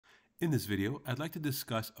In this video, I'd like to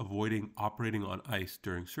discuss avoiding operating on ice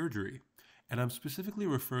during surgery, and I'm specifically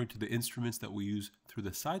referring to the instruments that we use through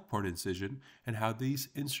the side port incision and how these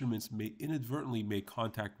instruments may inadvertently make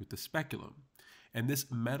contact with the speculum. And this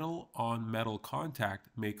metal-on-metal contact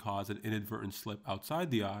may cause an inadvertent slip outside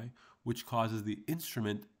the eye, which causes the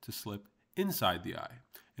instrument to slip inside the eye.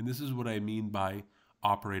 And this is what I mean by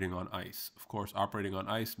operating on ice. Of course, operating on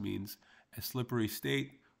ice means a slippery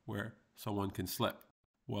state where someone can slip.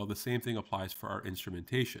 Well, the same thing applies for our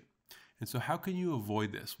instrumentation. And so how can you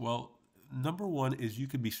avoid this? Well, number one is you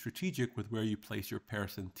can be strategic with where you place your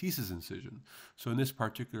paracentesis incision. So in this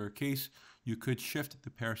particular case, you could shift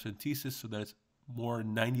the paracentesis so that it's more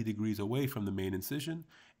 90 degrees away from the main incision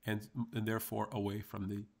and therefore away from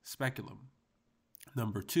the speculum.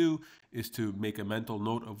 Number two is to make a mental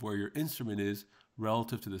note of where your instrument is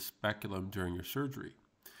relative to the speculum during your surgery.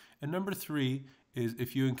 And number three is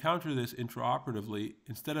if you encounter this intraoperatively,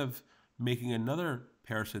 instead of making another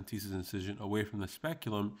paracentesis incision away from the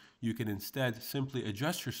speculum, you can instead simply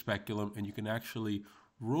adjust your speculum and you can actually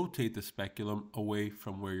rotate the speculum away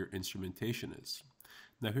from where your instrumentation is.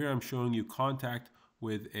 Now here I'm showing you contact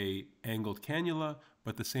with a angled cannula,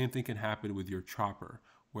 but the same thing can happen with your chopper,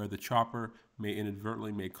 where the chopper may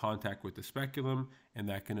inadvertently make contact with the speculum, and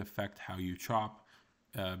that can affect how you chop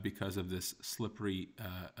because of this slippery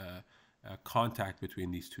contact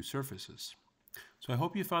between these two surfaces. So I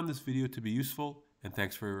hope you found this video to be useful, and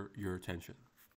thanks for your attention.